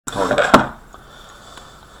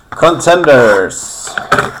Contenders.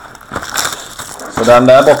 Så den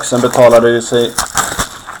där boxen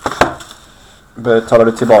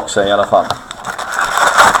betalade tillbaka sig i alla fall.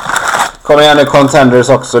 Kommer igen nu, Contenders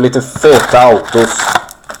också. Lite feta autos.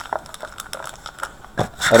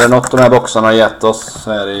 Är det något de här boxarna har gett oss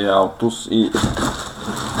så är det ju autos i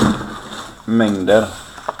mängder.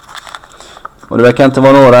 Och det verkar inte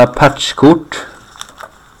vara några patchkort.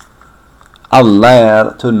 Alla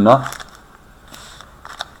är tunna.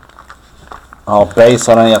 Ja,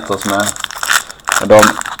 base har den gett oss med. Och de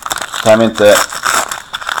kan vi inte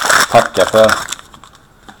tacka för.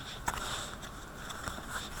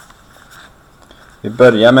 Vi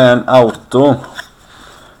börjar med en auto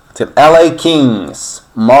till LA Kings,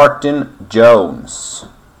 Martin Jones.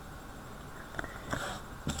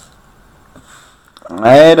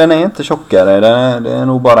 Nej, den är inte tjockare. Det är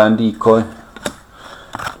nog bara en decoy.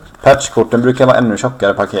 Patchkorten brukar vara ännu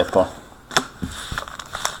tjockare paket på.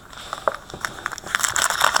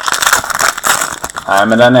 Nej,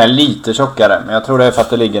 men den är lite tjockare. Men jag tror det är för att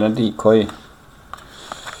det ligger en decoy.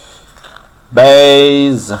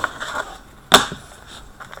 Base.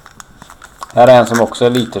 Här är en som också är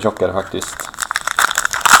lite tjockare faktiskt.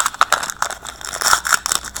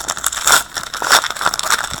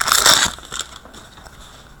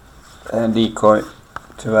 En decoy,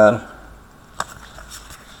 tyvärr.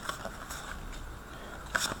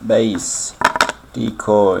 Base.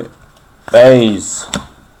 Decoy. Base.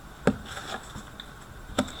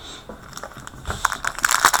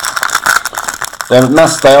 Det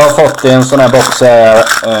mesta jag har fått i en sån här box är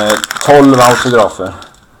 12 autografer.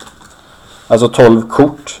 Alltså 12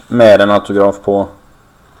 kort med en autograf på.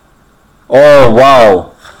 Åh, wow!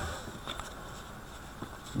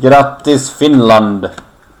 Grattis Finland!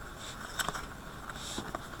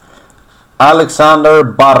 Alexander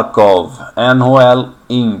Barkov, NHL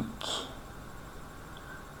Inc.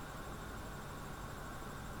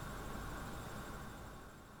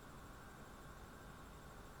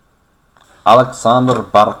 Alexander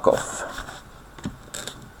Barkov.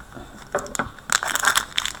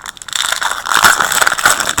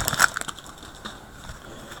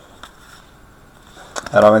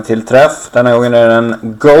 Här har vi en till träff. Den här gången är det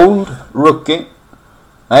en Gold Rookie.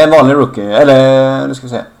 Nej, en vanlig Rookie. Eller, nu ska vi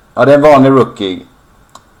se. Ja, det är en vanlig Rookie.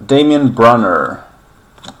 Damien Brunner.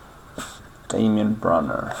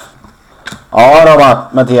 Ja då,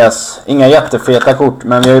 Mattias. Inga jättefeta kort.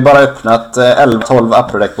 Men vi har ju bara öppnat 11-12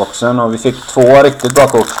 upper deck-boxen. Och vi fick 2 riktigt bra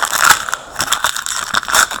kort.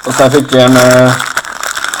 Och sen fick vi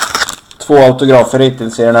 2 autografer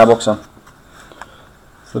hittills i den här boxen.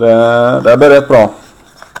 Så det har börjat bra.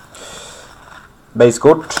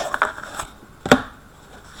 Basekort.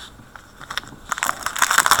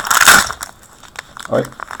 Oj.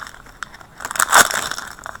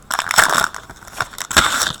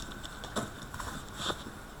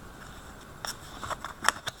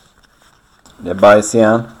 Det är base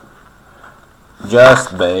igen.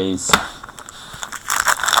 Just base.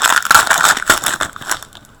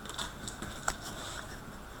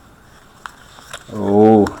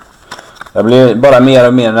 Oh. Jag blir bara mer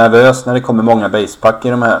och mer nervös när det kommer många basepack i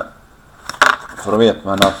de här. För då vet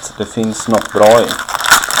man att det finns något bra i.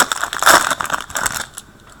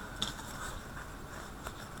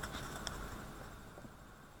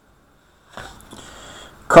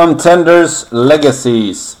 Contenders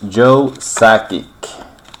Legacies, Joe Sakic.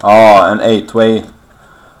 Ja, en 8-way.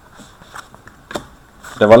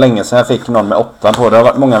 Det var länge sedan jag fick någon med 8 på. Det har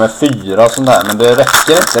varit många med 4 och sånt där. Men det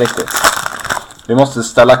räcker inte riktigt. Vi måste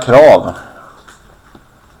ställa krav.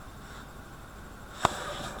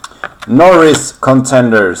 Norris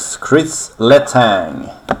Contenders, Chris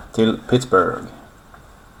Letang till Pittsburgh.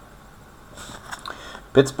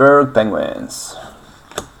 Pittsburgh Penguins.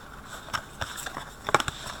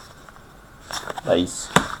 Nice.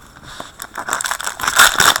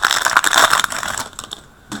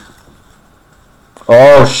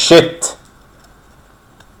 Oh shit.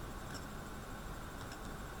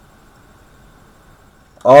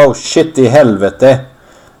 Oh shit i helvete.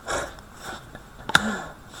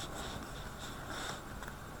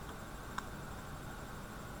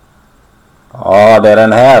 Ja, det är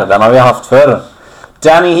den här. Den har vi haft förr.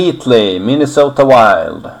 Danny Heatley, Minnesota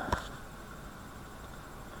Wild.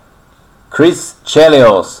 Chris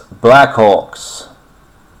Chelios, Blackhawks.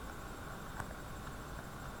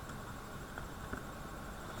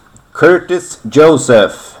 Curtis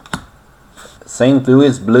Joseph, St.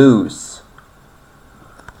 Louis Blues.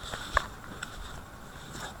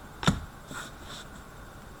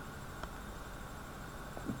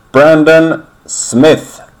 Brandon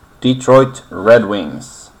Smith, Detroit Red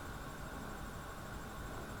Wings.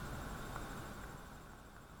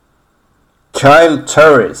 Kyle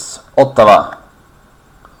Turris, Ottawa.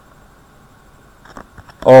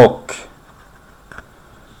 Och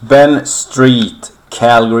Ben Street,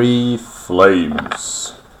 Calgary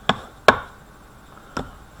Flames.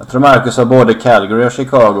 Jag tror Marcus har både Calgary och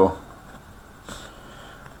Chicago.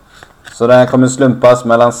 Så det här kommer slumpas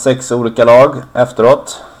mellan 6 olika lag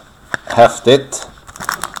efteråt. Häftigt.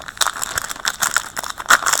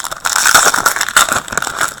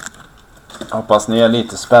 Hoppas ni är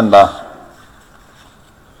lite spända.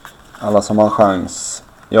 Alla som har chans.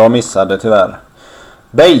 Jag missade tyvärr.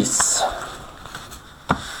 Base.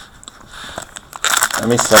 Jag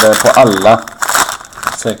missade på alla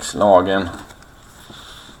 6 lagen.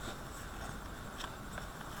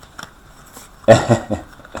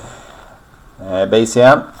 Base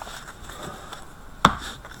igen.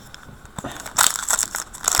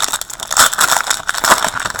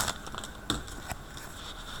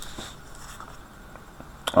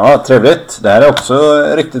 Ja, trevligt. Det här är också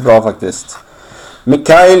riktigt bra faktiskt.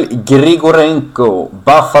 Mikhail Grigorenko,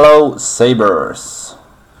 Buffalo Sabres.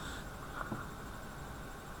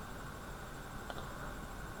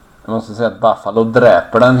 Jag måste säga att Buffalo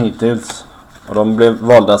dräper den hittills. Och de blev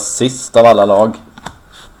valda sist av alla lag.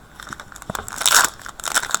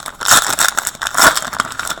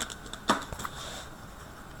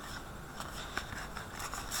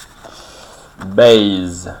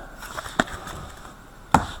 Base.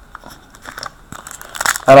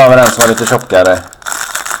 Här har vi den som är lite tjockare.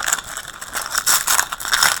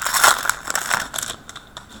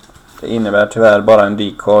 Det innebär tyvärr bara en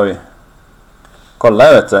decoy. Kolla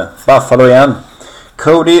här vet du. Buffalo igen.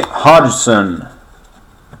 Cody Hodgson.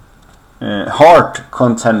 Heart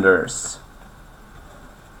Contenders.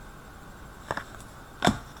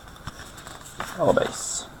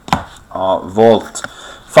 Base. Ja, Volt.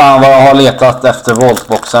 Fan vad jag har letat efter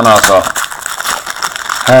Voltboxen alltså.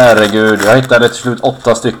 Herregud, jag hittade till slut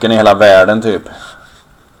 8 stycken i hela världen typ.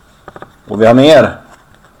 Och vi har mer.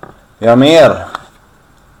 Vi har mer.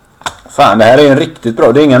 Fan, det här är en riktigt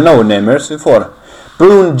bra. Det är inga no-namers vi får.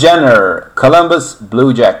 Boone Jenner, Columbus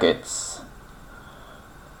Blue Jackets.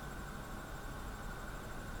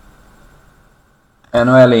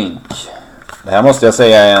 NHL Inc. Det här måste jag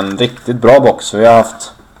säga är en riktigt bra box. Vi har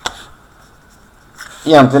haft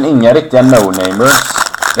egentligen inga riktiga no-namers.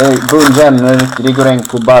 Det är Boone Jenner,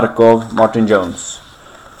 Grigorenko, Barkov, Martin Jones.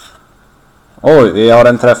 Oj, vi har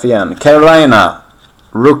en träff igen. Carolina,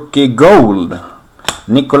 Rookie Gold,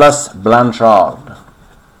 Nicolas Blanchard.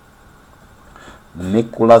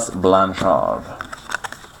 Nicolas Blanchard.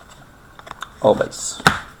 Base.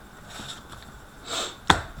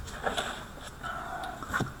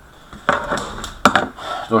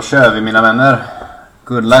 Då kör vi mina vänner.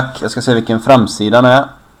 Good luck. Jag ska se vilken framsidan är.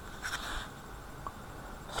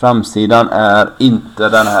 Framsidan är inte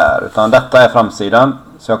den här, utan detta är framsidan.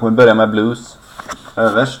 Så jag kommer börja med Blues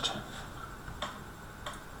överst.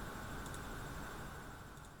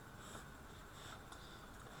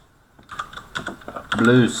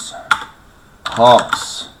 Blues,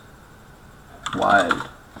 Hawks, Wild,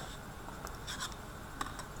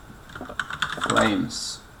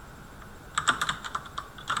 Flames,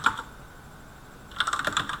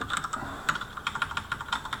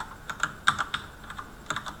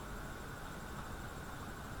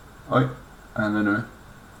 oj, vad händer nu?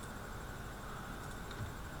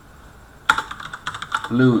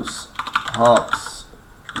 Blues, Hawks,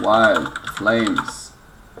 Wild, Flames,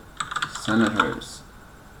 Senators,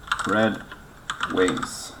 Red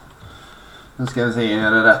Wings. Nu ska vi se,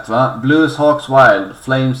 är det rätt va? Blues, Hawks, Wild,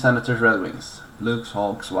 Flames, Senators, Red Wings. Blues,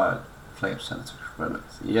 Hawks, Wild, Flames, Senators, Red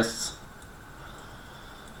Wings. Yes.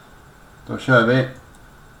 Då kör vi.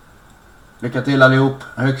 Lycka till allihop.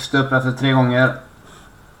 Högst upp efter 3 gånger.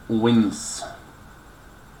 Wings.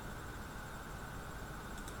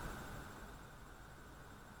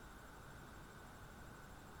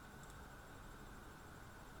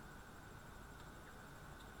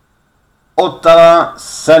 Ottawa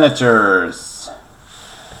Senators.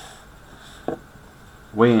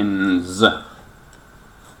 Wins.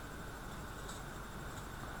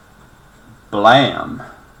 Blam.